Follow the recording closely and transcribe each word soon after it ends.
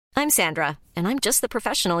I'm Sandra, and I'm just the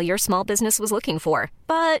professional your small business was looking for.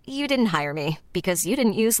 But you didn't hire me because you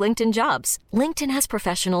didn't use LinkedIn Jobs. LinkedIn has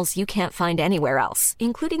professionals you can't find anywhere else,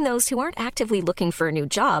 including those who aren't actively looking for a new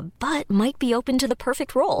job, but might be open to the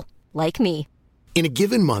perfect role, like me. In a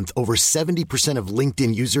given month, over 70% of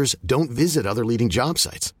LinkedIn users don't visit other leading job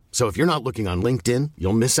sites. So if you're not looking on LinkedIn,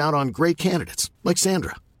 you'll miss out on great candidates like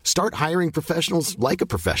Sandra. Start hiring professionals like a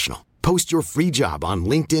professional. Post your free job on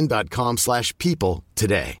linkedin.com/people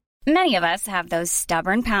today. Many of us have those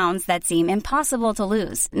stubborn pounds that seem impossible to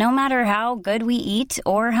lose, no matter how good we eat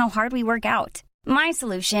or how hard we work out. My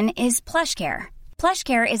solution is PlushCare.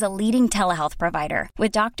 PlushCare is a leading telehealth provider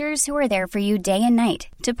with doctors who are there for you day and night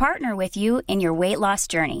to partner with you in your weight loss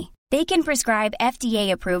journey. They can prescribe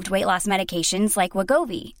FDA-approved weight loss medications like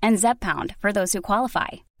Wegovy and Zepbound for those who qualify.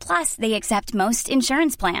 Plus, they accept most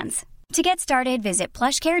insurance plans. To get started, visit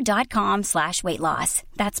plushcare.com/weightloss.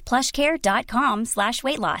 That's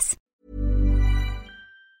plushcare.com/weightloss.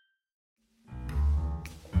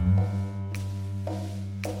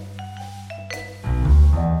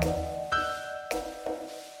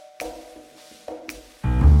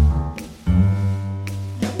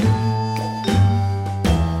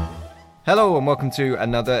 Hello and welcome to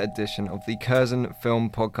another edition of the Curzon Film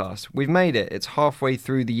Podcast. We've made it. It's halfway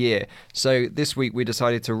through the year. So this week we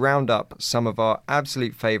decided to round up some of our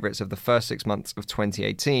absolute favourites of the first 6 months of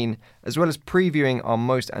 2018, as well as previewing our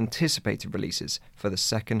most anticipated releases for the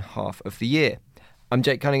second half of the year. I'm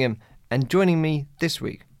Jake Cunningham, and joining me this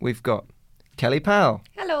week we've got Kelly Powell.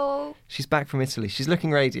 Hello. She's back from Italy. She's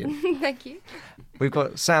looking radiant. Thank you. We've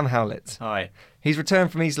got Sam Howlett. Hi. He's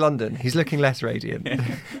returned from East London. He's looking less radiant.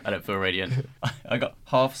 I don't feel radiant. I got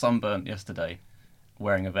half sunburnt yesterday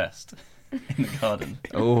wearing a vest in the garden.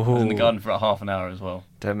 Oh. I was in the garden for about half an hour as well.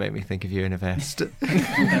 Don't make me think of you in a vest.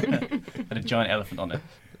 Had a giant elephant on it.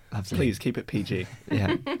 Absolutely. Please keep it PG.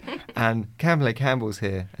 Yeah. And Camberley Campbell's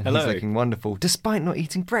here, and Hello. he's looking wonderful, despite not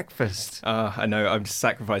eating breakfast. I know, I've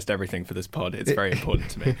sacrificed everything for this pod. It's very important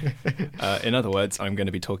to me. In other words, I'm going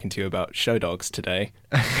to be talking to you about Show Dogs today.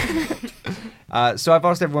 So I've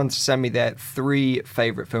asked everyone to send me their 3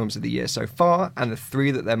 favourite films of the year so far, and the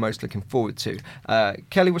 3 that they're most looking forward to.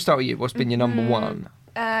 Kelly, we'll start with you. What's been your number 1?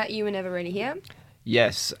 You Were Never Really Here.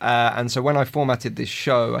 Yes, and so when I formatted this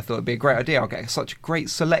show, I thought it'd be a great idea. I'll get such a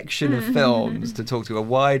great selection of films to talk to, a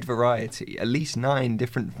wide variety, at least 9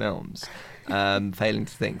 different films. Failing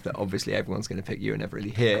to think that obviously everyone's going to pick You Were Never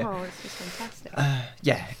Really Here. Oh, it's just fantastic.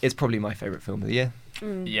 Yeah, it's probably my favourite film of the year.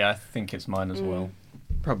 Yeah, I think it's mine as well.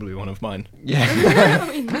 Probably one of mine. Yeah.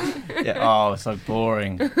 Yeah. Oh, it's so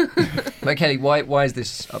boring. But Kelly, why is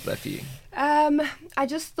this up there for you? I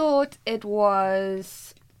just thought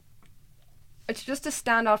it's just a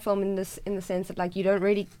standout film in the sense that like you don't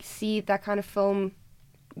really see that kind of film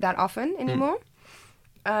that often anymore.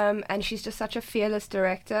 And she's just such a fearless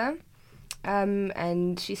director.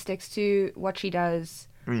 And she sticks to what she does,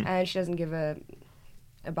 and she doesn't give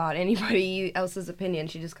about anybody else's opinion.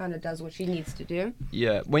 She just kind of does what she needs to do.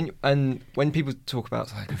 Yeah, when people talk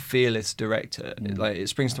about like a fearless director, like it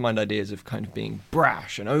springs to mind ideas of kind of being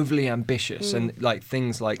brash and overly ambitious, and like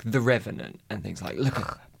things like The Revenant and things like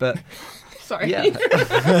but sorry,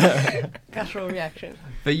 yeah, guttural reaction.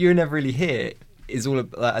 But You Were Never Really Here is all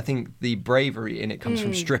of, I think the bravery in it comes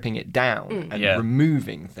from stripping it down and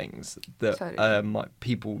removing things that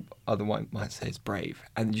people otherwise might say is brave,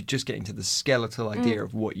 and you're just getting to the skeletal idea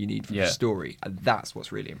of what you need for the story, and that's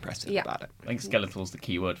what's really impressive about it. I think skeletal is the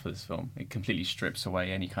key word for this film. It completely strips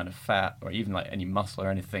away any kind of fat or even like any muscle or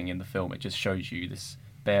anything in the film. It just shows you this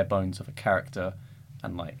bare bones of a character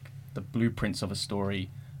and like the blueprints of a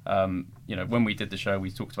story. When we did the show, we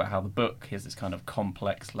talked about how the book has this kind of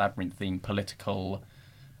complex, labyrinthine, political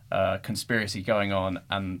conspiracy going on,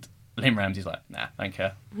 and Liam Ramsey's like, nah, I don't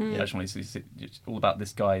care. I just want to see it's all about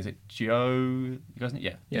this guy. Is it Joe? You guys know?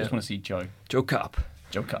 Yeah. I just want to see Joe. Joe Cup.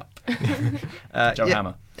 Joe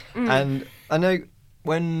Hammer. And I know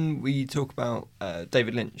when we talk about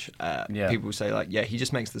David Lynch, people say like, he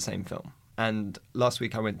just makes the same film. And last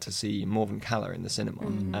week I went to see Morven Caller in the cinema,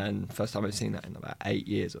 and first time I've seen that in about 8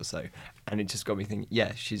 years or so, and it just got me thinking,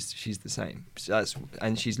 she's the same.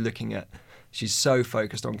 And she's so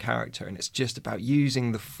focused on character, and it's just about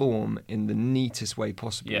using the form in the neatest way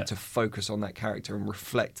possible to focus on that character and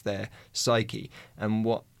reflect their psyche. And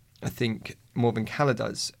what I think Morven Caller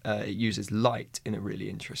does, it uses light in a really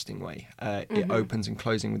interesting way. It opens and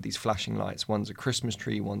closing with these flashing lights. One's a Christmas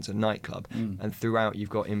tree, one's a nightclub, and throughout you've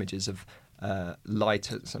got images of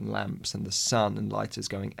lighters and lamps and the sun and lighters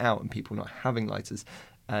going out and people not having lighters,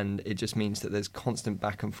 and it just means that there's constant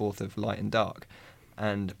back and forth of light and dark,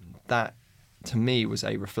 and that to me was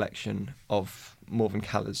a reflection of Morven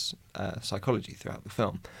Caller's psychology throughout the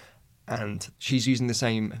film. And she's using the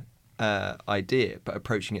same idea, but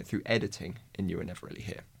approaching it through editing in You Were Never Really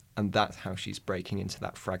Here. And that's how she's breaking into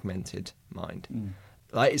that fragmented mind.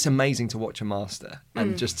 Like, it's amazing to watch a master,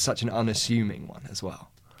 and just such an unassuming one as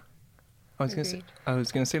well. I was going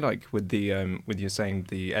to say, like, with you saying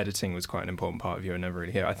the editing was quite an important part of You Were Never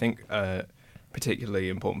Really Here. I think particularly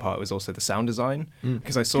important part was also the sound design,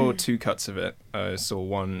 because I saw 2 cuts of it. I saw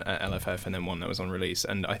one at LFF and then one that was on release,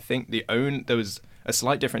 and I think there was a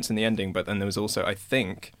slight difference in the ending, but then there was also, I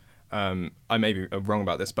think, I may be wrong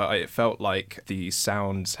about this, but it felt like the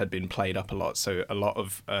sounds had been played up a lot, so a lot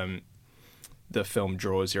of the film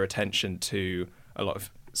draws your attention to a lot of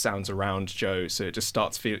sounds around Joe, so it just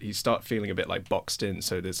you start feeling a bit like boxed in,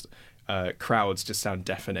 so there's crowds just sound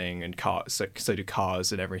deafening, and cars, so do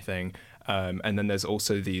cars and everything, and then there's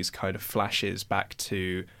also these kind of flashes back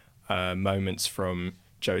to moments from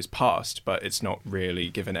Joe's past, but it's not really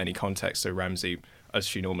given any context. So Ramsey, as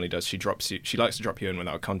she normally does, she likes to drop you in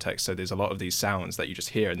without context, so there's a lot of these sounds that you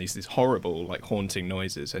just hear, and these horrible, like, haunting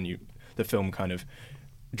noises, and the film kind of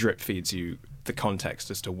drip feeds you the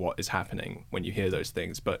context as to what is happening when you hear those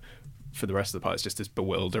things. But for the rest of the part, it's just this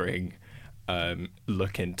bewildering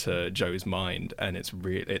look into Joe's mind, and it's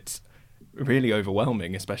really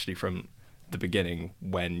overwhelming, especially from the beginning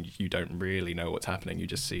when you don't really know what's happening. You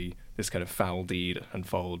just see this kind of foul deed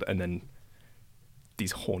unfold, and then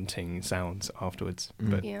these haunting sounds afterwards.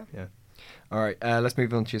 But yeah. All right, let's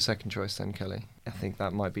move on to your second choice then, Kelly. I think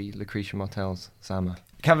that might be Lucretia Martel's Zama.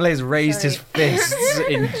 Cavalier's raised his fists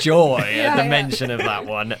in joy at the mention of that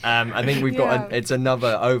one. I think we've got it's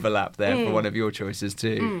another overlap there for one of your choices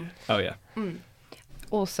too. Oh yeah.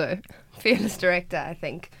 Also, fearless director, I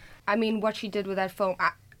think. I mean, what she did with that film,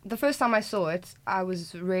 the first time I saw it, I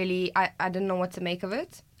was really, I didn't know what to make of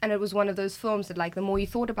it. And it was one of those films that, like, the more you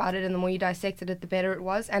thought about it and the more you dissected it, the better it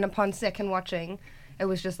was. And upon second watching, it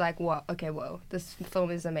was just like, whoa, this film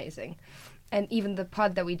is amazing. And even the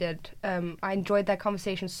pod that we did, I enjoyed that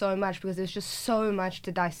conversation so much because there's just so much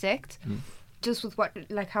to dissect. Just with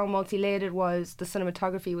how multi-layered it was, the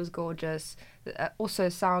cinematography was gorgeous. Also,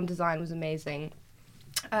 sound design was amazing.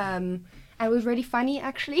 And it was really funny,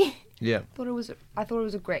 actually. Yeah. I thought it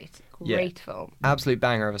was a great film. Absolute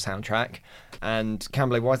banger of a soundtrack. And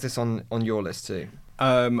Campbell, why is this on your list too?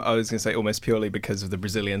 I was going to say almost purely because of the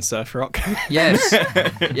Brazilian surf rock. Yes.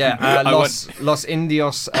 Yeah. Los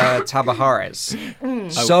Indios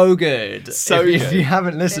Tabajaras. So good. If you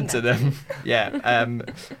haven't listened to them. Yeah.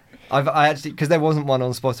 I actually, because there wasn't one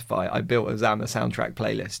on Spotify, I built a Zama soundtrack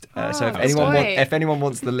playlist. So if anyone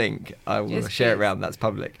wants the link, I will share it around. That's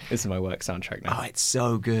public. This is my work soundtrack now. Oh, it's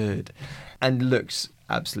so good. And looks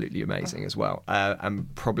absolutely amazing as well.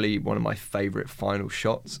 And probably one of my favourite final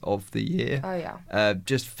shots of the year. Oh, yeah.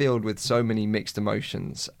 Just filled with so many mixed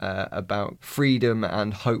emotions about freedom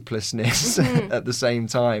and hopelessness at the same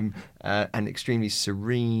time, and extremely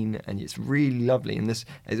serene, and it's really lovely. And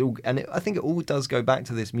I think it all does go back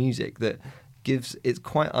to this music that it's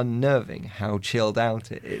quite unnerving how chilled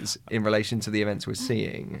out it is in relation to the events we're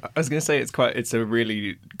seeing. I was going to say it's a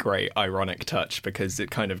really great ironic touch, because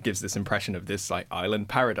it kind of gives this impression of this, like, island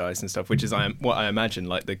paradise and stuff, which is what I imagine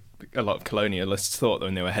like a lot of colonialists thought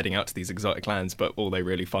when they were heading out to these exotic lands, but all they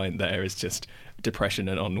really find there is just depression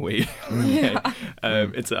and ennui.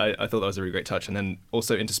 I thought that was a really great touch, and then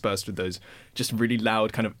also interspersed with those just really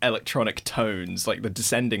loud kind of electronic tones, like the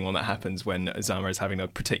descending one that happens when Zama is having a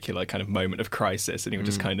particular kind of moment of crisis, and he would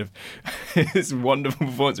just kind of this wonderful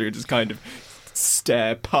performance where he would just kind of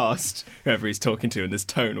stare past whoever he's talking to, and this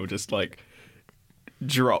tone will just like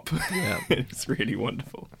drop. Yeah. It's really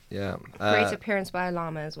wonderful. Yeah. Great appearance by a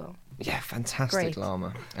llama as well. Yeah, fantastic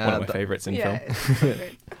llama. One of my favourites in film.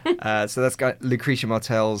 So that's got Lucretia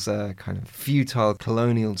Martel's kind of futile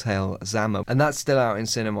colonial tale, Zama. And that's still out in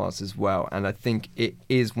cinemas as well. And I think it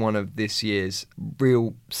is one of this year's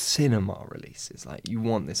real cinema releases. Like, you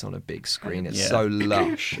want this on a big screen. It's so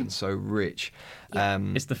lush and so rich.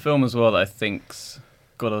 It's the film as well that I think's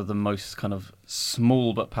got the most kind of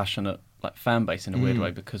small but passionate like fan base in a weird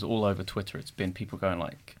way, because all over Twitter it's been people going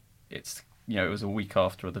like, it's, you know, it was a week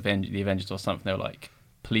after the Avengers or something, they were like,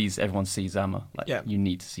 please everyone see Zama, you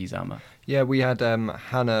need to see Zama. Yeah, we had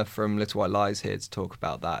Hannah from Little White Lies here to talk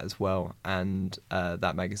about that as well, and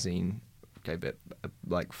that magazine gave it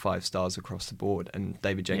like 5 stars across the board, and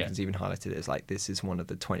David Jenkins even highlighted it as like, this is one of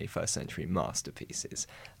the 21st century masterpieces.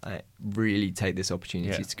 Really take this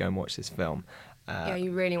opportunity to go and watch this film.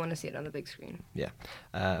 You really want to see it on the big screen. Yeah,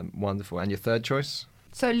 wonderful. And your third choice?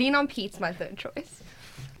 So Lean on Pete's my third choice.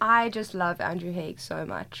 I just love Andrew Haigh so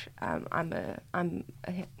much. I'm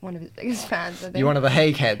one of his biggest fans. I think. You're one of the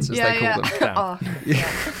Haigh heads, as they call them. Oh,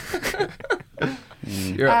 yeah.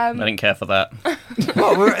 I didn't care for that.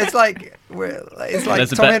 Well, it's like Tom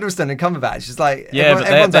Hiddleston and Cumberbatch. It's like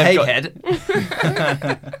everyone's a Haigh head.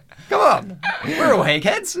 Come on, we're all Haigh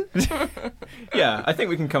heads. Yeah, I think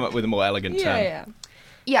we can come up with a more elegant term.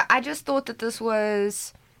 Yeah. I just thought that this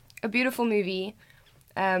was a beautiful movie.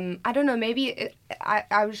 I don't know, maybe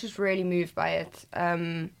I was just really moved by it.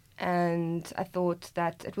 And I thought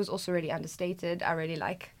that it was also really understated. I really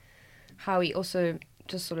like how he also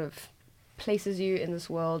just sort of places you in this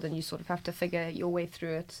world and you sort of have to figure your way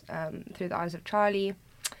through it through the eyes of Charlie.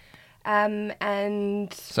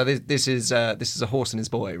 And so this is a horse and his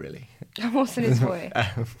boy, really. A horse and his boy.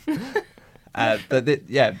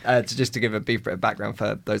 Just to give a brief bit of background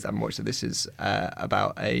for those that haven't watched it, this is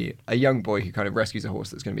about a young boy who kind of rescues a horse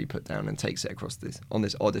that's going to be put down and takes it across this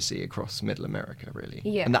odyssey across Middle America, really.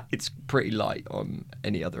 Yeah. And it's pretty light on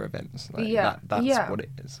any other events. That's what it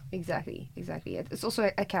is. Exactly. It's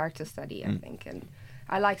also a character study, I think, and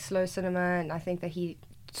I like slow cinema, and I think that he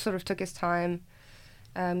sort of took his time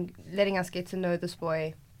letting us get to know this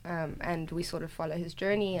boy. And we sort of follow his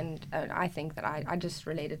journey, and I think that I just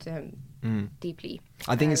related to him deeply.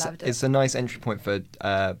 I think it's a nice entry point for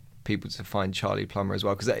people to find Charlie Plummer as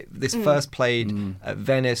well, because this first played at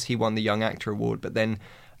Venice. He won the Young Actor Award, but then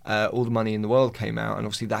All the Money in the World came out, and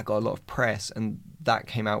obviously that got a lot of press, and that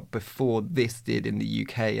came out before this did in the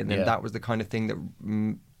UK, and then that was the kind of thing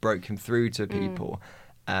that broke him through to people.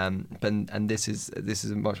 And this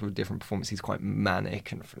is a much more different performance. He's quite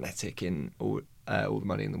manic and frenetic in all the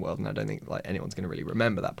Money in the World, and I don't think anyone's going to really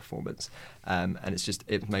remember that performance. And it's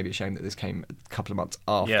maybe a shame that this came a couple of months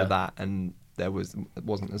after that, and there wasn't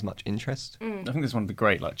as much interest. I think this is one of the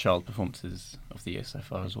great child performances of the year so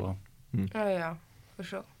far as well. Oh yeah, for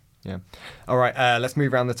sure. Yeah. All right. Let's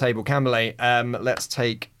move around the table. Camberley, let's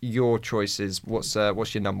take your choices. What's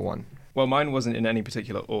your number one? Well, mine wasn't in any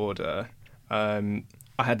particular order.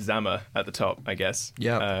 I had Zama at the top, I guess.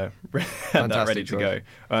 Yeah. And that ready to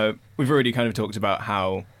go. We've already kind of talked about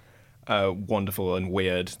how wonderful and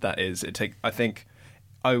weird that is. I think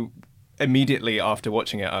immediately after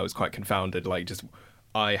watching it, I was quite confounded.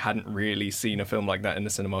 I hadn't really seen a film like that in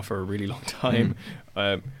the cinema for a really long time,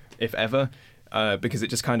 if ever, because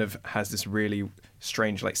it just kind of has this really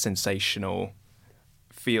strange, sensational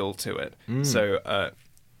feel to it. So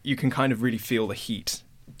you can kind of really feel the heat.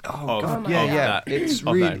 It's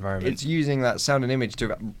using that sound and image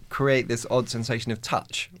to create this odd sensation of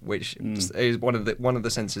touch, which is one of the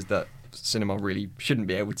senses that cinema really shouldn't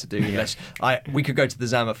be able to do. Unless we could go to the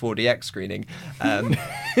Zama 4DX screening,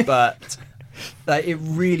 but it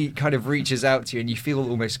really kind of reaches out to you, and you feel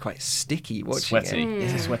almost quite sticky watching it.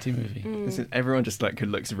 It's a sweaty movie. Everyone just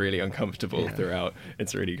looks really uncomfortable throughout.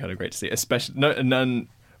 It's really kind of great to see, especially none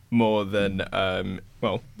more than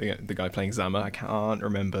the guy playing Zama. I can't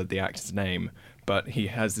remember the actor's name, but he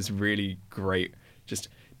has this really great, just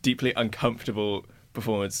deeply uncomfortable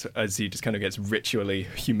performance as he just kind of gets ritually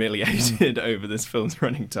humiliated over this film's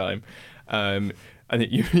running time. I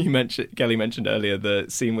think Kelly mentioned earlier the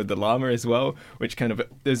scene with the llama as well, which kind of,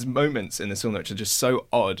 there's moments in this film which are just so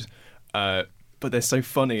odd, but they're so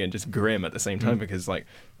funny and just grim at the same time, because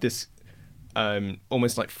this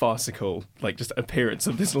almost farcical just appearance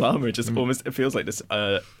of this llama just almost, it feels like this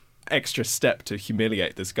extra step to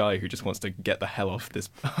humiliate this guy who just wants to get the hell off this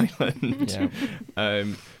island.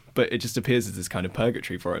 But it just appears as this kind of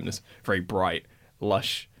purgatory for him, this very bright,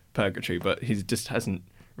 lush purgatory, but he just hasn't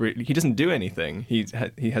really, he doesn't do anything. He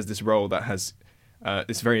has this role that has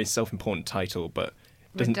this very self-important title, but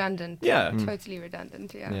redundant. Yeah. Totally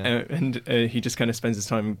redundant, and he just kind of spends his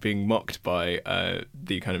time being mocked by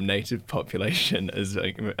the kind of native population. As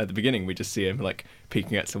at the beginning, we just see him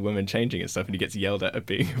peeking at some women changing and stuff, and he gets yelled at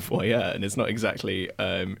being a voyeur, and it's not exactly,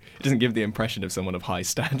 it doesn't give the impression of someone of high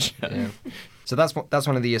stature. Yeah. So that's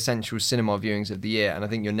one of the essential cinema viewings of the year, and I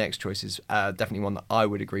think your next choice is definitely one that I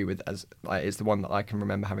would agree with, as it's the one that I can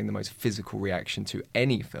remember having the most physical reaction to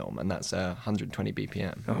any film, and that's 120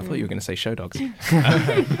 BPM. Oh, I thought you were going to say Show Dogs. No,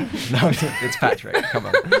 it's Patrick. Come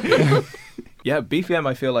on. Yeah, BPM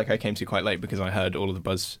I feel like I came to quite late because I heard all of the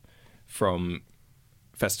buzz from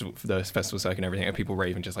the festival circuit and everything, and people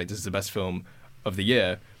raving just this is the best film of the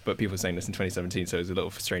year, but people were saying this in 2017, so it was a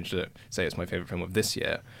little strange to say it's my favourite film of this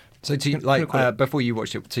year. So, to you, before you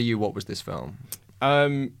watched it, to you, what was this film?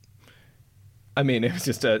 I mean, it was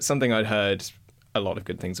just something I'd heard a lot of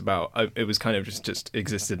good things about. It was kind of just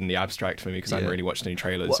existed in the abstract for me because I hadn't really watched any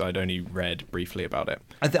trailers, so I'd only read briefly about it.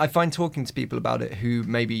 I find talking to people about it who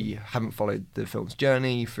maybe haven't followed the film's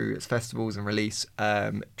journey through its festivals and release,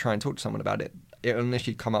 try and talk to someone about it. It'll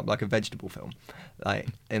initially come up like a vegetable film,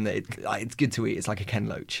 it's good to eat. It's like a Ken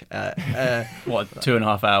Loach.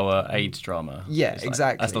 2.5 hour AIDS drama? Yeah,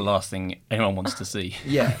 exactly. That's the last thing anyone wants to see.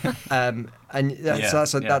 Yeah, and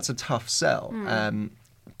that's a tough sell.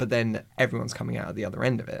 But then everyone's coming out at the other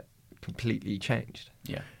end of it completely changed.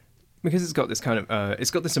 Yeah, because it's got this kind of it's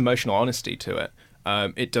got this emotional honesty to it.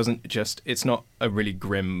 It's not a really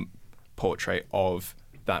grim portrait of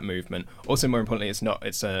that movement. Also, more importantly,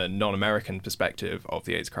 it's a non-American perspective of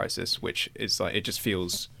the AIDS crisis, which is like it just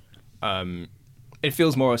feels it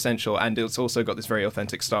feels more essential, and it's also got this very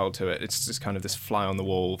authentic style to it. It's just kind of this fly on the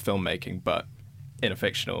wall filmmaking, but in a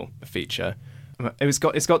fictional feature. It's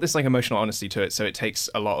got this like emotional honesty to it, so it takes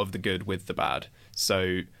a lot of the good with the bad.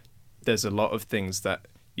 So there's a lot of things that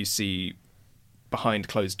you see behind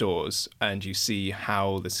closed doors, and you see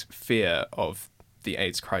how this fear of the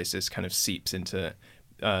AIDS crisis kind of seeps into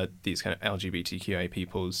these kind of LGBTQIA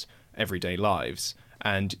people's everyday lives.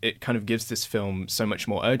 And it kind of gives this film so much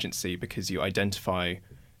more urgency because you identify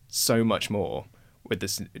so much more with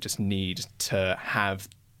this just need to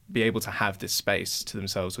be able to have this space to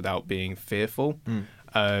themselves without being fearful.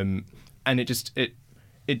 And it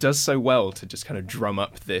does so well to just kind of drum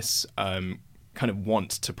up this kind of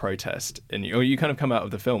want to protest, and you kind of come out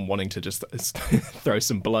of the film wanting to just throw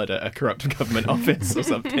some blood at a corrupt government office or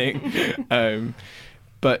something.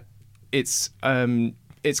 But it's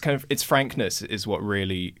its frankness is what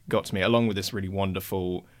really got to me, along with this really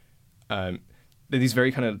wonderful these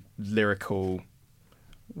very kind of lyrical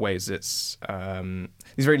ways. It's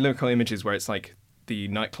these very lyrical images where it's like the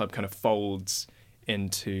nightclub kind of folds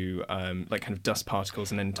into like kind of dust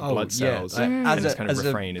particles and then into blood cells. And this kind of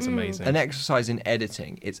refrain is amazing. An exercise in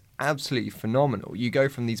editing, it's absolutely phenomenal. You go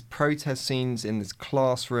from these protest scenes in this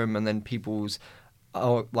classroom, and then people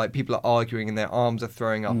are arguing and their arms are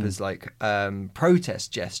throwing up as like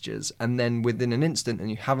protest gestures, and then within an instant, and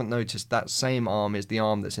you haven't noticed, that same arm is the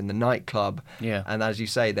arm that's in the nightclub. Yeah. And as you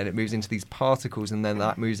say, then it moves into these particles, and then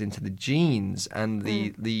that moves into the genes and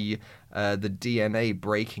the DNA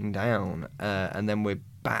breaking down, and then we're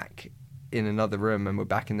back in another room, and we're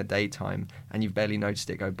back in the daytime, and you've barely noticed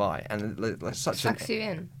it go by, and it's sucks you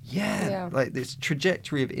in. Yeah, like this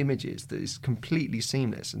trajectory of images that is completely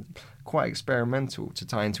seamless and quite experimental to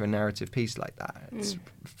tie into a narrative piece like that. It's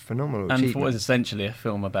phenomenal. And for what is essentially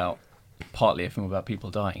partly a film about people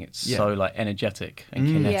dying, it's so like energetic and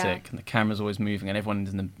kinetic, and the camera's always moving, and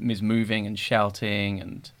everyone is moving and shouting,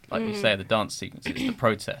 and like we say, the dance sequences, the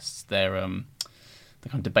protests, their the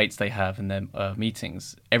kind of debates they have in their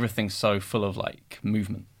meetings, everything's so full of like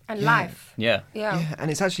movement and life. Yeah, and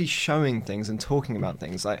it's actually showing things and talking about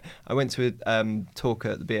things. Like I went to a talk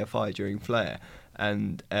at the BFI during Flare,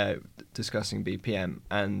 and discussing BPM,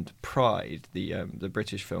 and Pride, the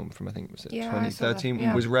British film from, I think it was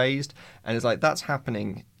 2013, was raised, and it's like that's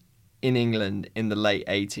happening in England in the late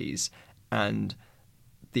 80s, and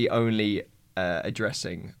the only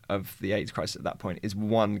addressing of the AIDS crisis at that point is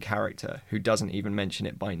one character who doesn't even mention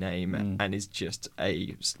it by name, and is just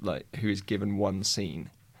who is given one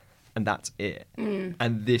scene, and that's it.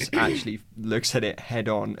 And this actually looks at it head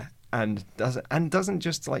on and doesn't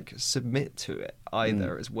just like submit to it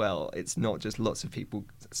either as well. It's not just lots of people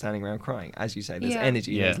standing around crying. As you say, there's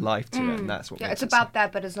energy, there's life to it, and that's what makes it's about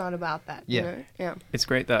that, but it's not about that. You know? It's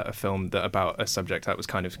great that a film that about a subject that was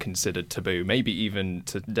kind of considered taboo, maybe even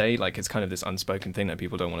today, like it's kind of this unspoken thing that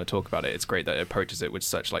people don't want to talk about it. It's great that it approaches it with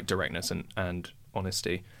such like directness and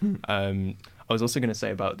honesty. I was also going to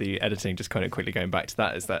say about the editing, just kind of quickly going back to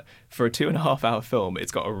that, is that for a 2.5-hour film,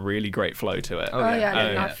 it's got a really great flow to it. I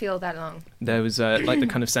did not feel that long. There was like the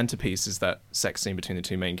kind of centerpiece is that sex scene between the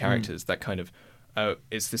two main characters. That kind of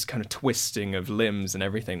it's this kind of twisting of limbs and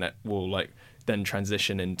everything that will like then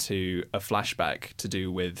transition into a flashback to do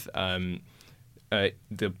with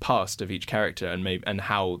the past of each character and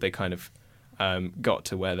how they kind of got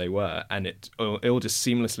to where they were, and it all just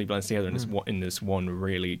seamlessly blends together in this one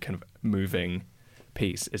really kind of moving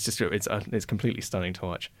piece. It's just it's completely stunning to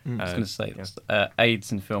watch. I was going to say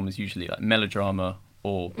AIDS in film is usually like melodrama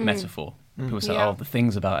or metaphor. People say, "Oh, the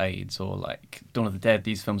things about AIDS," or like Dawn of the Dead.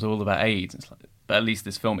 These films are all about AIDS. It's like, but at least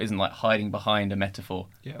this film isn't like hiding behind a metaphor.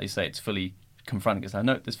 Yeah. Like you say, it's fully confronting. It's like,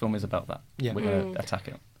 no, this film is about that. Yeah. We're going to attack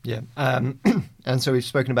it. Yeah, and so we've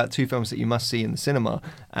spoken about two films that you must see in the cinema,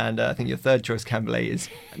 and I think your third choice, Cambele, is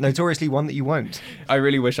notoriously one that you won't. I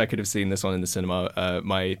really wish I could have seen this one in the cinema.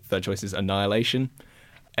 My third choice is Annihilation,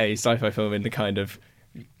 a sci-fi film in the kind of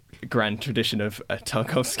grand tradition of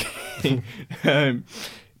Tarkovsky,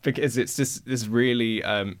 because it's just this really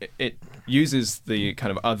it uses the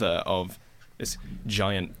kind of other of this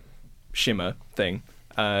giant shimmer thing.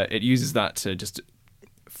 It uses that to just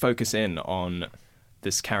focus in on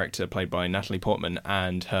this character played by Natalie Portman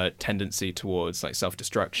and her tendency towards like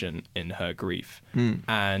self-destruction in her grief.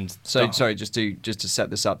 And sorry, just to set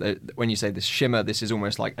this up, when you say this shimmer, this is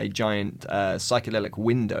almost like a giant psychedelic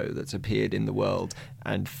window that's appeared in the world,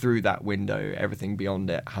 and through that window, everything beyond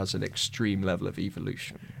it has an extreme level of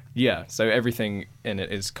evolution. Yeah, so everything in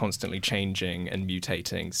it is constantly changing and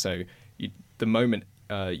mutating. So the moment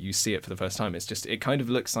you see it for the first time, it kind of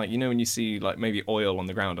looks like, when you see like maybe oil on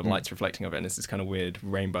the ground and lights reflecting of it, and it's this kind of weird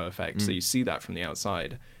rainbow effect. So you see that from the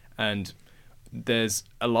outside, and there's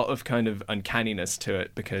a lot of kind of uncanniness to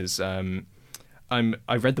it because I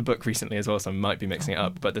read the book recently as well, so I might be mixing it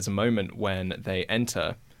up, but there's a moment when they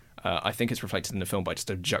enter, I think it's reflected in the film by just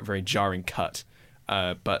a very jarring cut,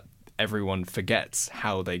 but everyone forgets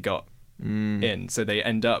how they got in, so they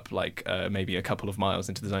end up like maybe a couple of miles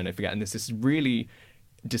into the zone, they forget, and there's this really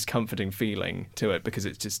discomforting feeling to it because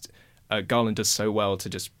it's just Garland does so well to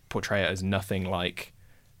just portray it as nothing like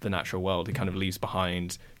the natural world. He kind of leaves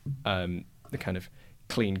behind the kind of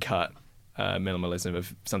clean cut minimalism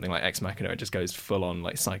of something like Ex Machina. It just goes full on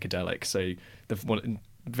like psychedelic. So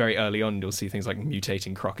very early on you'll see things like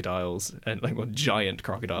mutating crocodiles and giant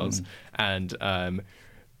crocodiles, and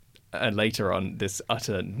later on, this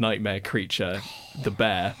utter nightmare creature, the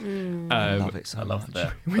bear. I love it so I love much. the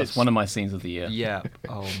bear. That's one of my scenes of the year. Yeah.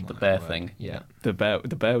 Oh, The bear word. thing. Yeah. The bear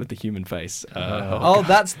with the human face. Oh,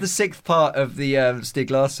 that's the 6th part of the Stieg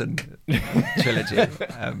Larsson trilogy.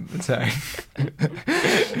 Sorry.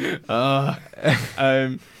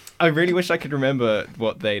 I really wish I could remember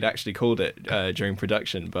what they'd actually called it during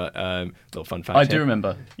production, but little fun fact. I do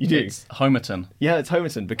remember. You do? It's Homerton. Yeah, it's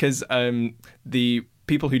Homerton, because the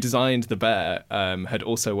people who designed the bear had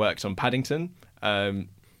also worked on Paddington.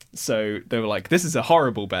 So they were like, this is a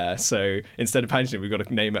horrible bear, so instead of Paddington, we've got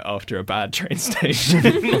to name it after a bad train station.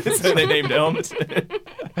 So they named it Homerton.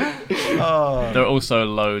 There are also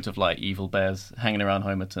loads of like evil bears hanging around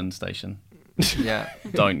Homerton station. Yeah.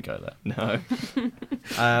 Don't go there.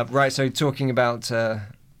 No. Right, so talking about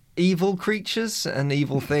evil creatures and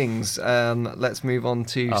evil things, let's move on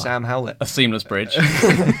to Sam Howlett. A seamless bridge.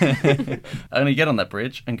 I'm going to get on that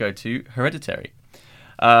bridge and go to Hereditary.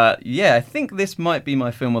 I think this might be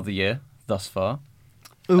my film of the year thus far.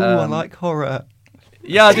 Ooh, I like horror.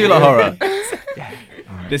 Yeah, I do like horror.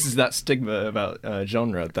 This is that stigma about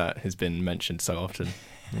genre that has been mentioned so often.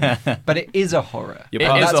 But it is a horror. It is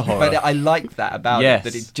a horror. But I like that about Yes.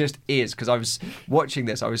 it, that it just is. Because I was watching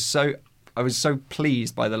this, I was so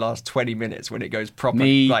pleased by the last 20 minutes when it goes proper.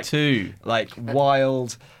 Me like, too. Like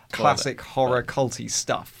wild, classic horror culty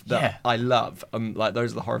stuff that I love. Like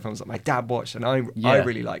those are the horror films that my dad watched and I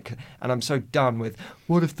really like. And I'm so done with,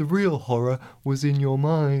 what if the real horror was in your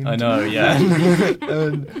mind? I know, yeah.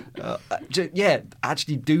 and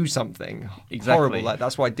actually do something horrible. Like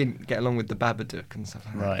that's why I didn't get along with the Babadook and stuff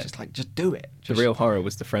like that. Right. Just like, just do it. The real horror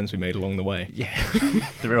was the friends we made along the way. Yeah.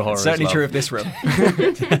 The real horror Certainly is true love. of this room.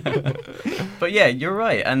 But yeah, you're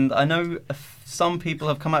right. And I know some people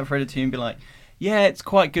have come out for Hereditary and be like, yeah, it's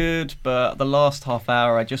quite good, but the last half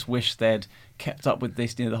hour, I just wish they'd kept up with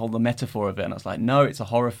this, the metaphor of it. And I was like, no, it's a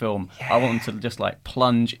horror film. I want them to just like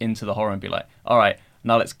plunge into the horror and be like, all right,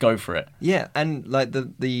 now let's go for it. Yeah, and like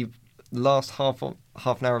the last half an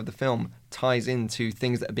hour of the film ties into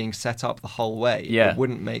things that are being set up the whole way. Yeah. It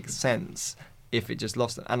wouldn't make sense if it just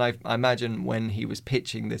lost it. And I imagine when he was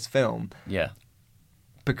pitching this film, Yeah.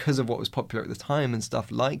 because of what was popular at the time and stuff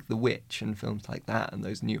like The Witch and films like that and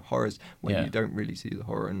those new horrors when you don't really see the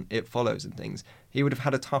horror and It Follows and things, he would have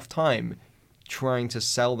had a tough time trying to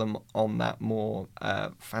sell them on that more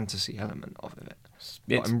fantasy element of it.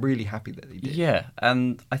 But I'm really happy that he did. Yeah,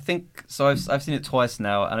 and I think so. I've seen it twice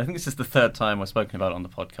now, and I think this is the third time I've spoken about it on the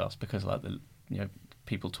podcast because like the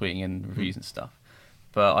people tweeting in reviews and stuff.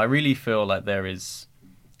 But I really feel like there's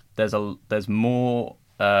more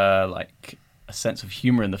like a sense of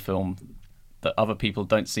humor in the film that other people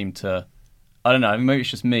don't seem to. I don't know. Maybe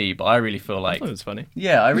it's just me, but I really feel like I thought it was funny.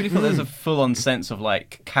 Yeah, I really feel there's a full-on sense of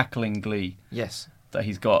like cackling glee. Yes. That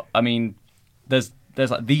he's got. I mean, there's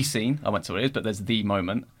like the scene. I won't say what it is, but there's the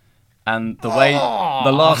moment, and the way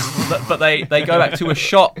the last. But they go back to a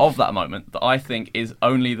shot of that moment that I think is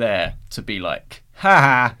only there to be like ha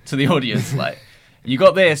ha to the audience. Like, you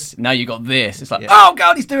got this, now you got this. It's like, oh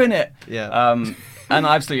god, he's doing it. Yeah. And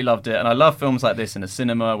I absolutely loved it. And I love films like this in a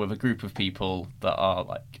cinema with a group of people that are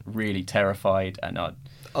like really terrified and are...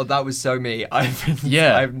 Oh, that was so me.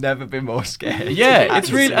 I've never been more scared. Yeah,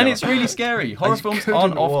 it's really scary. Horror films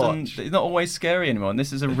aren't often, watch. it's not always scary anymore, and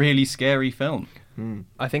this is a really scary film.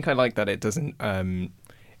 I think I like that it doesn't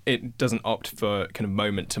opt for kind of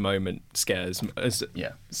moment to moment scares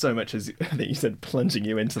so much as I think you said plunging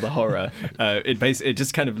you into the horror. It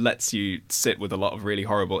just kind of lets you sit with a lot of really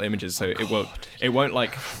horrible images, so it won't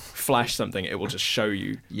like flash something, it will just show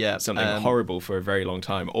you something horrible for a very long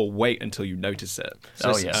time, or wait until you notice it.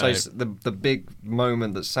 So the big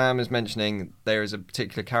moment that Sam is mentioning, there is a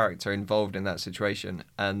particular character involved in that situation,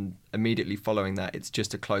 and immediately following that, it's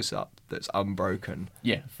just a close-up that's unbroken.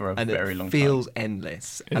 Yeah, for a very long time. And it feels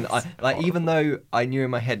endless. And even though I knew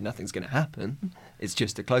in my head nothing's going to happen, it's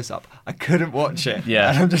just a close-up. I couldn't watch it.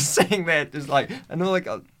 Yeah. And I'm just sitting there, just like, and I'm like,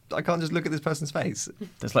 I can't just look at this person's face.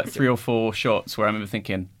 There's like 3 or 4 shots where I remember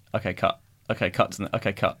thinking, okay, cut. Okay, cut.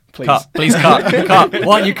 Okay, cut. Please. Cut. Please cut. Cut.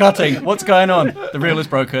 Why are you cutting? What's going on? The reel is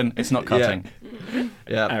broken. It's not cutting.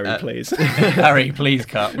 Yeah. Harry, please. Harry, please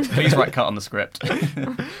cut. Please write cut on the script.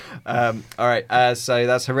 All right. So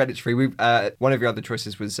that's Hereditary. One of your other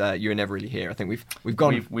choices was You Were Never Really Here. I think we've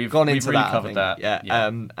gone into really that. Covered that. Yeah.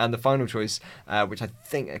 And the final choice, which I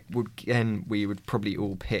think we would probably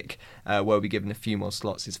all pick, where we'll be given a few more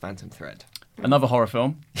slots, is Phantom Thread. Another horror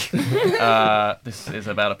film. This is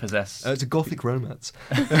about a possessed... It's a gothic romance.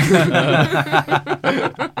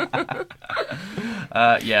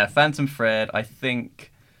 Phantom Thread, I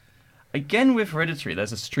think, again with Hereditary,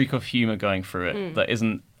 there's a streak of humour going through it that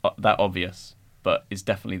isn't that obvious, but is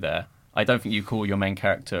definitely there. I don't think you call your main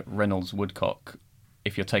character Reynolds Woodcock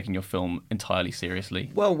if you're taking your film entirely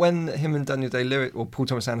seriously. Well, when him and Daniel Day-Lewis, or Paul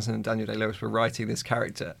Thomas Anderson and Daniel Day-Lewis were writing this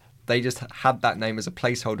character, they just had that name as a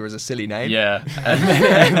placeholder, as a silly name. Yeah.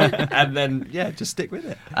 and then just stick with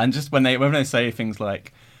it. And just when they say things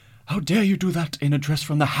like, "How dare you do that in a dress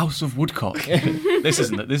from the House of Woodcock?" This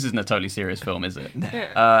isn't a totally serious film, is it?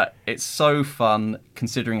 No. It's so fun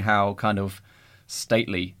considering how kind of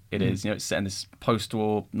stately it is. You know, it's set in this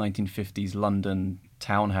post-war 1950s London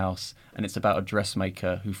townhouse, and it's about a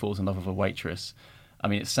dressmaker who falls in love with a waitress. I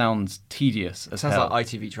mean, it sounds tedious as hell. Sounds like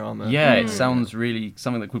ITV drama. Yeah, it sounds really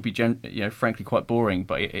something that could be, frankly, quite boring.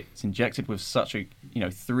 But it's injected with such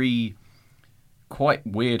 3 quite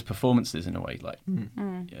weird performances in a way. Like,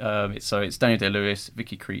 it's Daniel Day-Lewis,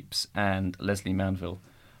 Vicky Krieps, and Leslie Manville.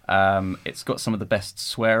 It's got some of the best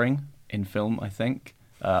swearing in film, I think.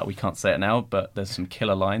 We can't say it now, but there's some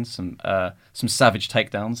killer lines, some savage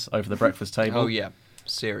takedowns over the breakfast table. Oh yeah,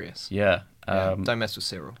 serious. Yeah. Don't mess with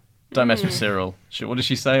Cyril. Don't mess with Cyril. What does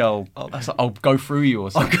she say? I'll go through you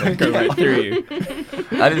or something. I'll go right through you.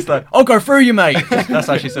 And it's like, I'll go through you, mate. That's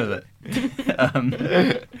how she says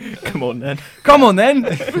it. Come on, then. Come on,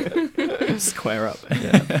 then. Square up.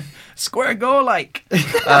 Yeah. Square go, like.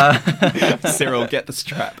 Cyril, get the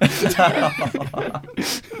strap.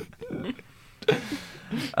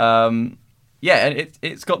 And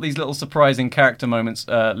it's got these little surprising character moments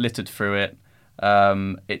littered through it.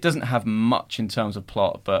 It doesn't have much in terms of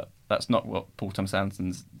plot, but that's not what Paul Thomas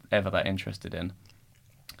Anderson's ever that interested in.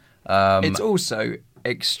 It's also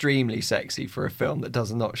extremely sexy for a film that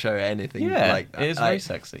does not show anything like that. It is very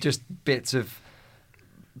sexy. Just bits of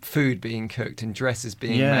food being cooked and dresses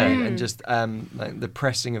being made, and just like the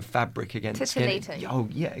pressing of fabric against skin. Oh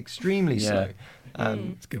yeah, extremely so.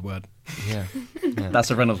 It's a good word. Yeah.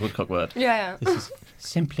 That's a Reynolds Woodcock word. Yeah. This is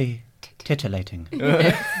simply titillating.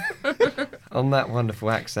 On that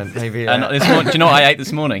wonderful accent, maybe. And do you know what I ate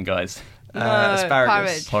this morning, guys?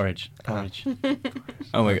 Asparagus. Porridge.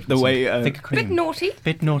 Oh my god, the way thick cream. Bit naughty.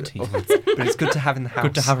 Bit naughty. But it's good to have in the house.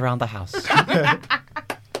 Good to have around the house.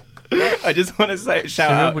 I just want to say, shout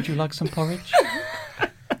Cyril, out. would you like some porridge?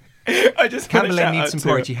 I just want to shout needs out some to-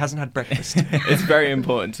 porridge. He hasn't had breakfast. It's very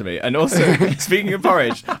important to me. And also, speaking of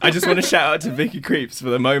porridge, I just want to shout out to Vicky Krieps for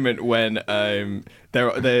the moment when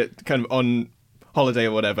they're kind of on holiday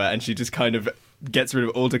or whatever, and she just kind of gets rid of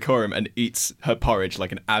all decorum and eats her porridge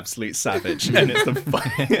like an absolute savage. And it's the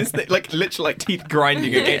funniest thing, like literally like teeth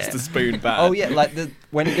grinding against the spoon bad. Oh yeah, like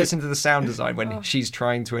when it gets into the sound design, when she's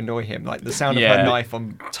trying to annoy him, like the sound of her knife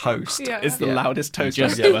on toast. Yeah. It's the loudest toast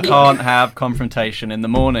Just I've ever can't have confrontation in the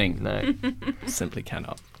morning. No. Simply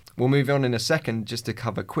cannot. We'll move on in a second just to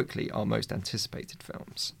cover quickly our most anticipated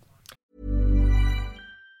films.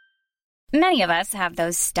 Many of us have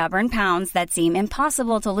those stubborn pounds that seem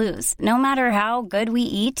impossible to lose, no matter how good we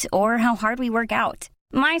eat or how hard we work out.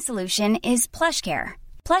 My solution is PlushCare.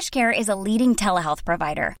 PlushCare is a leading telehealth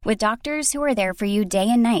provider with doctors who are there for you day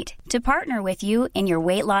and night to partner with you in your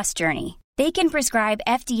weight loss journey. They can prescribe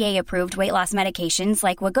FDA-approved weight loss medications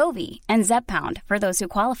like Wegovy and Zepbound for those who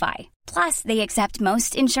qualify. Plus, they accept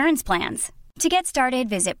most insurance plans. To get started,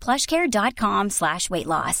 visit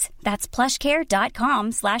plushcare.com/weightloss. That's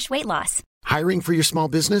plushcare.com/weightloss. Hiring for your small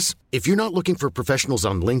business? If you're not looking for professionals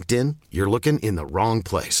on LinkedIn, you're looking in the wrong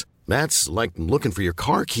place. That's like looking for your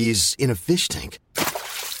car keys in a fish tank.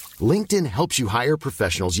 LinkedIn helps you hire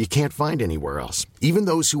professionals you can't find anywhere else, even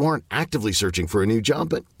those who aren't actively searching for a new job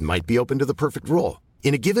but might be open to the perfect role.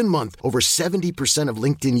 In a given month, over 70% of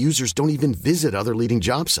LinkedIn users don't even visit other leading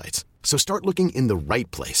job sites. So start looking in the right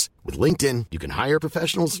place. With LinkedIn, you can hire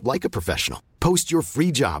professionals like a professional. Post your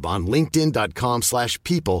free job on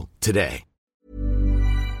linkedin.com/people today.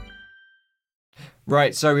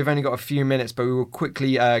 Right, so we've only got a few minutes, but we will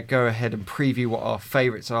quickly go ahead and preview what our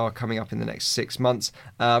favourites are coming up in the next 6 months.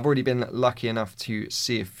 I've already been lucky enough to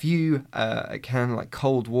see a few, like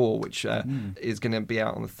Cold War, which is going to be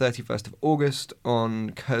out on the 31st of August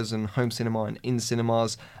on Curzon Home Cinema and in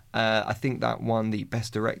cinemas. I think that won the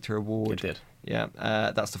Best Director Award. It did. Yeah,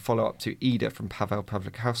 that's the follow-up to Ida from Paweł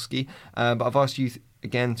Pawlikowski. But I've asked you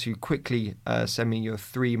again to quickly send me your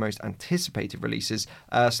 3 most anticipated releases.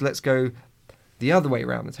 So let's go the other way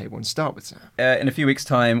around the table and start with Sam. In a few weeks'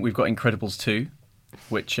 time, we've got Incredibles 2,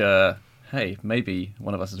 which, hey, maybe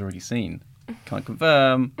one of us has already seen. Can't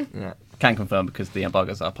confirm. Yeah. Can confirm because the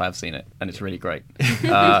embargo's up. I have seen it, and it's really great.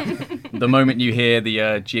 The moment you hear the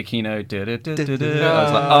Giacchino, I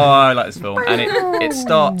was like, oh, I like this film. And it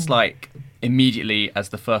starts like immediately as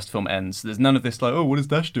the first film ends. There's none of this like, oh, what is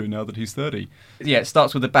Dash doing now that he's 30? Yeah, it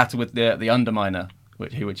starts with the battle with the Underminer,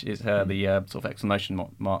 which is the sort of exclamation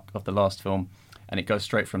mark of the last film. And it goes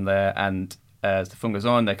straight from there. And as the film goes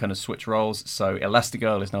on, they kind of switch roles. So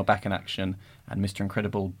Elastigirl is now back in action, and Mr.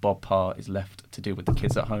 Incredible, Bob Parr, is left to deal with the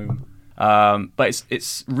kids at home. But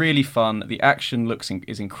it's really fun. The action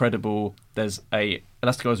is incredible.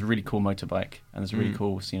 Elastigirl is a really cool motorbike, and there's a really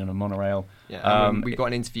cool scene on a monorail. Yeah, we got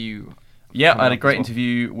an interview. Yeah, I had a great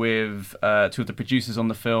interview with 2 of the producers on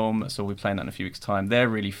the film, so we'll be playing that in a few weeks' time. They're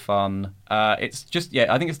really fun. It's just,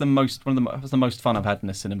 I think it's the most fun I've had in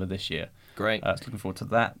the cinema this year. Great. So looking forward to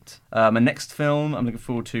that. My next film I'm looking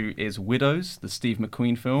forward to is Widows, the Steve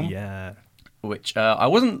McQueen film. Yeah. Which I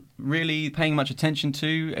wasn't really paying much attention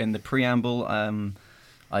to in the preamble. I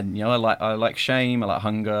like Shame, I like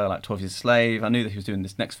Hunger, I like 12 Years a Slave. I knew that he was doing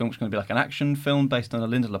this next film, which was going to be like an action film based on a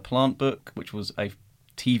Linda LaPlante book, which was a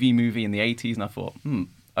TV movie in the 80s, and I thought,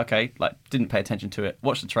 okay, didn't pay attention to it.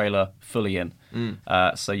 Watched the trailer, fully in.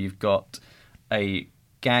 So you've got a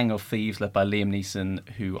gang of thieves led by Liam Neeson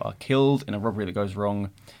who are killed in a robbery that goes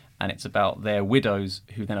wrong, and it's about their widows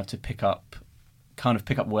who then have to pick up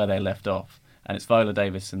where they left off. And it's Viola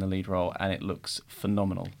Davis in the lead role, and it looks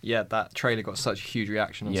phenomenal. Yeah, that trailer got such a huge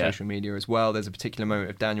reaction on social media as well. There's a particular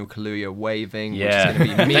moment of Daniel Kaluuya waving, which is going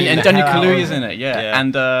to be me. and Daniel Kaluuya's in it,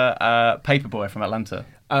 and Paperboy from Atlanta.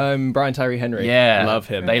 Brian Tyree Henry. Yeah, love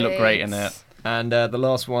him. They look great in it. And the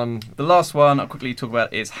last one I'll quickly talk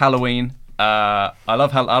about is Halloween. I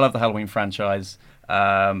love the Halloween franchise,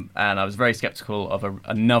 and I was very skeptical of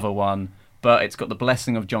another one. But it's got the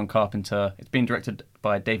blessing of John Carpenter. It's been directed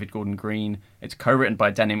by David Gordon Green. It's co-written by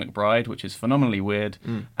Danny McBride, which is phenomenally weird.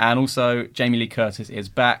 And also, Jamie Lee Curtis is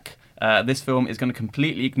back. This film is going to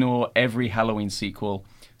completely ignore every Halloween sequel.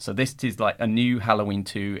 So this is like a new Halloween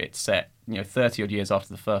 2. It's set 30-odd years after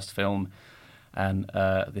the first film. And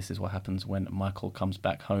this is what happens when Michael comes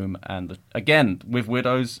back home. And again, with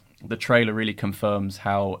Widows, the trailer really confirms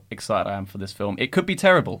how excited I am for this film. It could be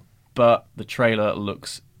terrible, but the trailer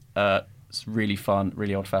looks... it's really fun,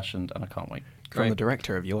 really old-fashioned, and I can't wait. From the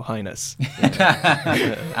director of Your Highness.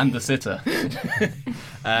 And the sitter.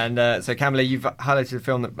 And so, Camilla, you've highlighted a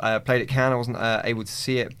film that played at Cannes. I wasn't able to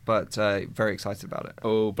see it, but very excited about it.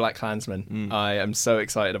 Oh, Black Klansman. I am so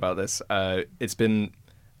excited about this. It's been...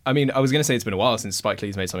 I mean, I was going to say it's been a while since Spike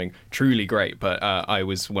Lee's made something truly great, but I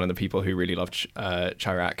was one of the people who really loved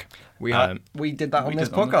Chirac. We did that on this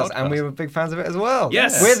podcast, and we were big fans of it as well.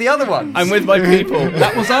 Yes. We're the other ones. I'm with my people.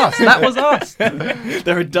 That was us.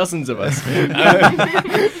 There are dozens of us.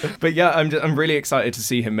 But yeah, I'm really excited to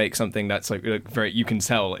see him make something that's like very. You can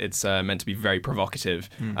tell it's meant to be very provocative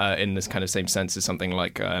in this kind of same sense as something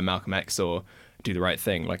like Malcolm X or Do the Right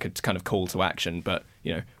Thing, like a kind of call to action, but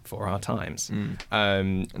for our times.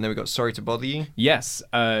 And then we got Sorry to Bother You. Yes.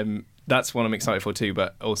 That's one I'm excited for too,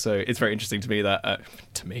 but also it's very interesting to me that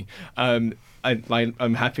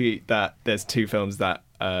I'm happy that there's 2 films that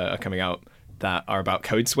are coming out that are about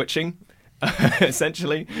code switching,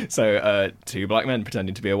 essentially. So 2 black men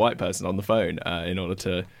pretending to be a white person on the phone in order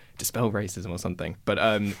to dispel racism or something. But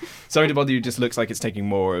Sorry to Bother You just looks like it's taking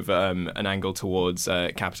more of an angle towards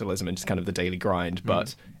capitalism and just kind of the daily grind.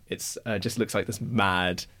 But it's just looks like this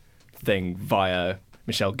mad thing via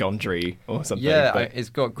Michel Gondry or something. Yeah, it's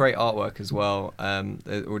got great artwork as well.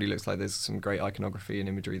 It already looks like there's some great iconography and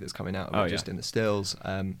imagery that's coming out of it just in the stills.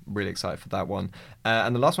 Really excited for that one.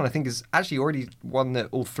 And the last one I think is actually already one that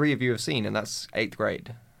all three of you have seen, and that's 8th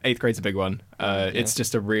Grade. 8th Grade's a big one. It's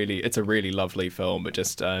just a really lovely film, but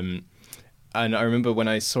just and I remember when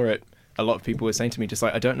I saw it, a lot of people were saying to me, just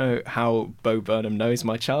like, I don't know how Bo Burnham knows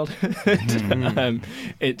my childhood.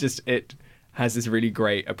 It has this really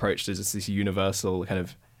great approach to just this universal kind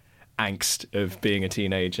of angst of being a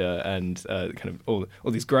teenager and kind of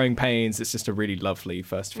all these growing pains. It's just a really lovely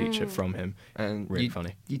first feature from him, and really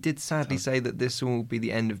funny. You did sadly say that this will be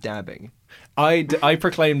the end of dabbing. I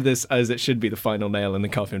proclaimed this as it should be the final nail in the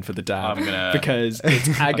coffin for the dab, because it's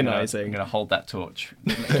agonising. I'm going to hold that torch,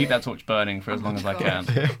 keep that torch burning for as long as I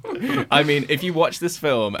can. I mean, if you watch this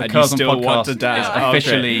film and you still want to dab,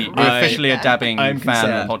 we're officially a dabbing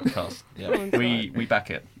fan podcast. Yeah. We back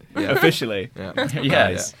it. Yeah. Officially. Yeah.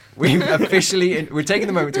 Yes. Yeah. We're taking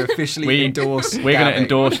the moment to officially endorse We're going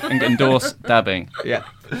to endorse dabbing. Yeah.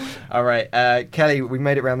 All right. Kelly, we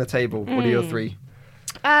made it around the table. What are your three?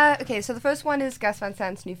 Okay, so the first one is Gus Van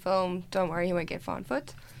Sant's new film, Don't Worry, He Won't Get Far on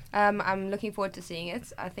Foot. I'm looking forward to seeing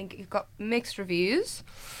it. I think it got mixed reviews.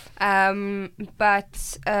 But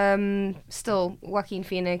still, Joaquin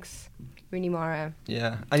Phoenix, Rooney Mara.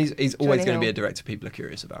 Yeah, and he's always going to be a director people are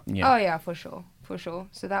curious about. Yeah. Oh, yeah, for sure.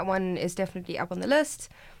 So that one is definitely up on the list.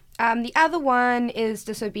 The other one is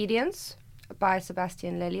Disobedience by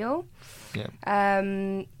Sebastian Lelio. Yeah.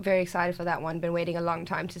 Very excited for that one. Been waiting a long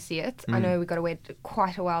time to see it. I know we've got to wait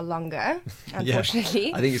quite a while longer, unfortunately.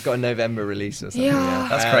 Yeah. I think it's got a November release or something. Yeah.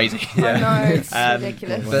 That's crazy. I know, it's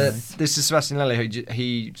ridiculous. But this is Sebastian Lelio.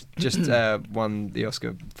 He just won the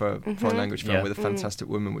Oscar for foreign language film with A Fantastic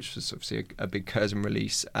Woman, which was obviously a big Curzon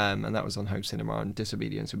release, and that was on home cinema, and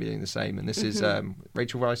Disobedience will be doing the same. And this is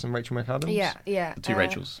Rachel Weisz and Rachel McAdams? Yeah. Two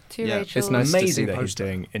Rachels. Rachels. It's nice to see that he's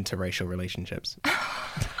doing interracial relationships.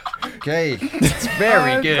 Okay, it's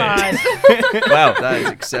very good. Wow, that is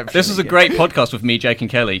exceptional. This was a great podcast with me, Jake, and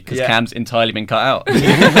Kelly, because Cam's entirely been cut out. And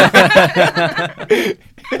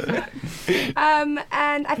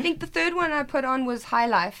I think the third one I put on was High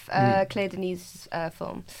Life, Claire Denis'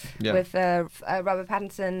 film, with Robert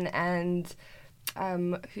Pattinson and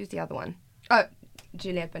who's the other one? Oh,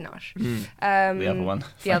 Juliette Binoche. The other one.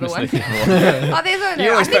 The other one. Oh, there's only.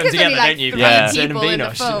 You always put them together, like don't you? People in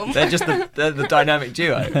the film. They're just the dynamic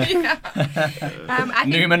duo.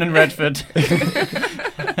 Newman and Redford.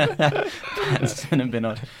 Pattinson and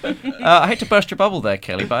Binoche. I hate to burst your bubble there,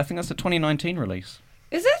 Kelly, but I think that's a 2019 release.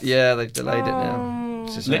 Is it? Yeah, they've delayed it now.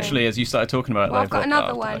 Literally, as you started talking about it, I've got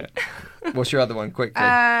another one. What's your other one? Quickly.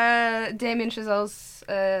 Damien Chazelle's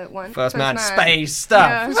one. First Man. Space stuff.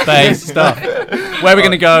 Yeah. Space stuff. Where are we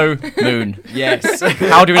going to go? Moon. Yes.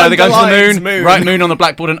 How do we know they're going to the moon? Write moon on the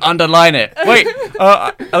blackboard and underline it. Wait,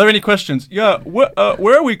 are there any questions? Yeah, where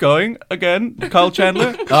are we going again, Kyle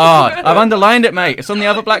Chandler? I've underlined it, mate. It's on the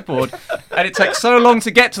other blackboard. And it takes so long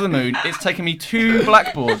to get to the moon, it's taken me 2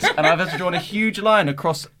 blackboards, and I've had to draw a huge line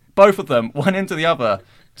across both of them, one into the other,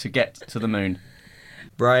 to get to the moon.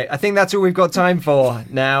 Right, I think that's all we've got time for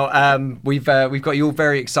now. We've got you all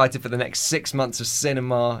very excited for the next 6 months of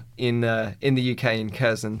cinema in the UK in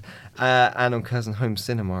Curzon and on Curzon Home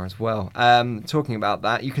Cinema as well. Talking about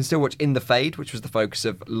that, you can still watch In the Fade, which was the focus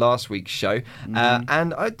of last week's show.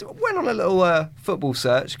 And I went on a little football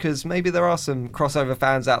search because maybe there are some crossover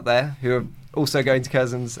fans out there who are also going to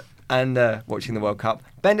Curzon's and watching the World Cup.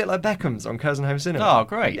 Bend It Like Beckham's on Curzon Home Cinema. Oh,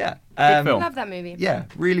 great. Yeah. Good film. Love that movie. Yeah,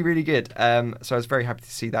 really, really good. So I was very happy to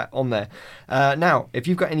see that on there. Now, if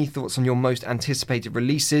you've got any thoughts on your most anticipated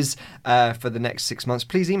releases for the next 6 months,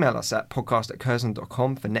 please email us at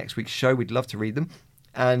podcast@curzon.com for next week's show. We'd love to read them.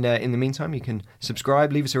 And in the meantime, you can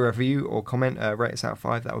subscribe, leave us a review or comment, rate us out of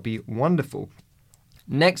 5. That would be wonderful.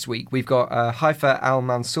 Next week, we've got Haifa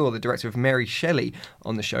Al-Mansour, the director of Mary Shelley,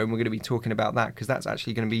 on the show, and we're going to be talking about that because that's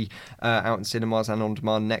actually going to be out in cinemas and on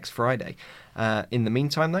demand next Friday. In the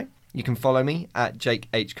meantime, though, you can follow me at Jake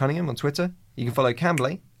H. Cunningham on Twitter. You can follow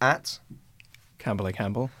Campbell at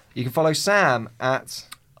Campbell. You can follow Sam at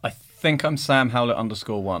I think I'm Sam Howlett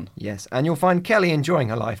 _1. Yes, and you'll find Kelly enjoying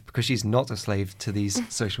her life because she's not a slave to these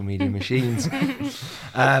social media machines.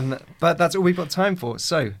 But that's all we've got time for.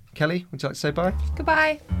 So, Kelly, would you like to say bye?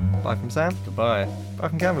 Goodbye. Bye from Sam. Goodbye. Bye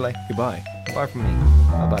from Campbell. Goodbye. Bye from me.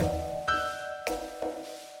 Bye-bye.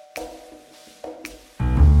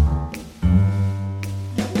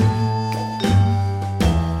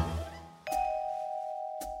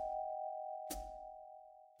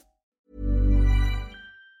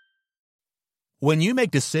 When you make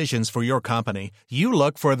decisions for your company, you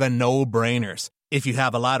look for the no-brainers. If you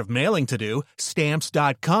have a lot of mailing to do,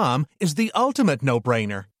 Stamps.com is the ultimate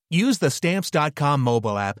no-brainer. Use the Stamps.com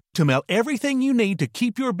mobile app to mail everything you need to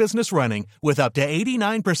keep your business running with up to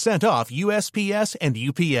 89% off USPS and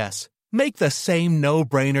UPS. Make the same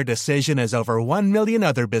no-brainer decision as over 1 million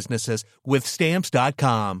other businesses with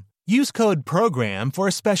Stamps.com. Use code PROGRAM for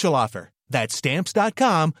a special offer. That's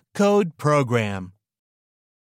Stamps.com, code PROGRAM.